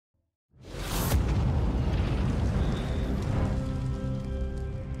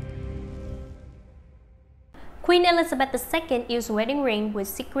Queen Elizabeth II used wedding ring with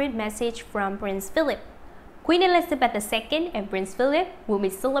secret message from Prince Philip. Queen Elizabeth II and Prince Philip will be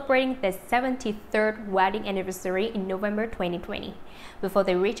celebrating their 73rd wedding anniversary in November 2020. Before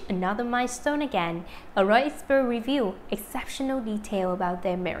they reach another milestone again, a royal expert revealed exceptional detail about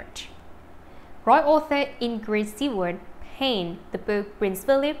their marriage. Royal author Ingrid penned the book Prince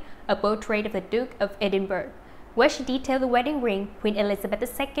Philip, a portrait of the Duke of Edinburgh, where she detailed the wedding ring Queen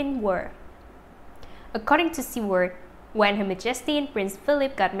Elizabeth II wore. According to Seward, when Her Majesty and Prince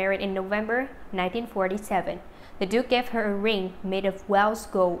Philip got married in November 1947, the Duke gave her a ring made of Welsh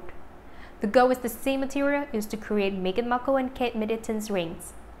gold. The gold is the same material used to create Meghan Markle and Kate Middleton's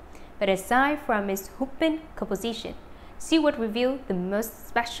rings. But aside from its hooping composition, Seward revealed the most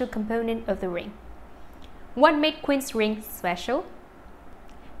special component of the ring. What made Queen's ring special?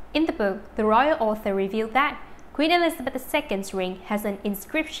 In the book, the royal author revealed that Queen Elizabeth II's ring has an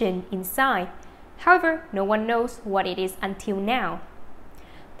inscription inside. However, no one knows what it is until now.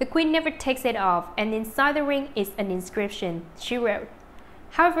 The Queen never takes it off, and inside the ring is an inscription, she wrote.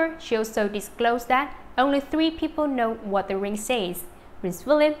 However, she also disclosed that only 3 people know what the ring says: Prince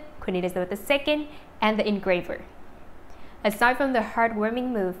Philip, Queen Elizabeth II, and the engraver. Aside from the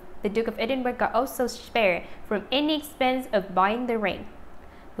heartwarming move, the Duke of Edinburgh got also spared from any expense of buying the ring.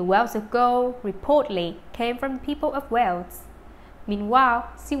 The wealth of gold reportedly came from the people of Wales. Meanwhile,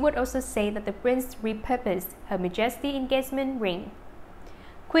 Seward also said that the prince repurposed Her Majesty's engagement ring.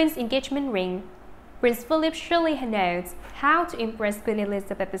 Queen's engagement ring. Prince Philip surely knows how to impress Queen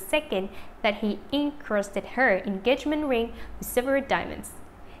Elizabeth II that he encrusted her engagement ring with several diamonds.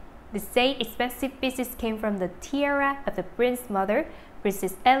 The said expensive pieces came from the tiara of the prince's mother,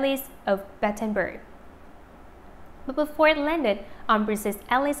 Princess Alice of Battenberg. But before it landed on Princess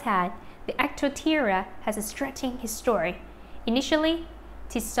Alice's head, the actual tiara has a stretching history. Initially,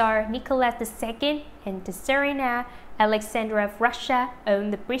 Tsar Nicholas II and Tsarina Alexandra of Russia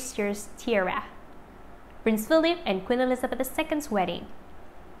owned the precious tiara. Prince Philip and Queen Elizabeth II's wedding.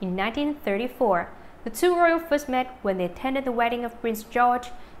 In 1934, the two royals first met when they attended the wedding of Prince George,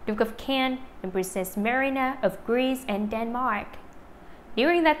 Duke of Kent, and Princess Marina of Greece and Denmark.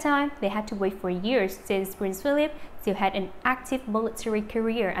 During that time, they had to wait for years since Prince Philip still had an active military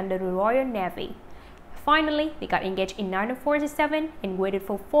career under the Royal Navy. Finally, they got engaged in 1947 and waited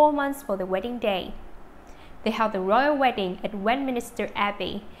for 4 months for the wedding day. They held the royal wedding at Westminster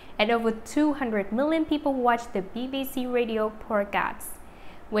Abbey, and over 200 million people watched the BBC radio broadcasts.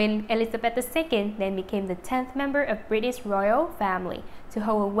 When Elizabeth II then became the 10th member of British royal family to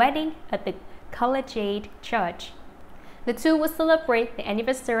hold a wedding at the Collegiate Church. The two will celebrate the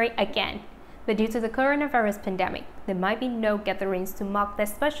anniversary again, but due to the coronavirus pandemic, there might be no gatherings to mark that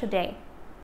special day.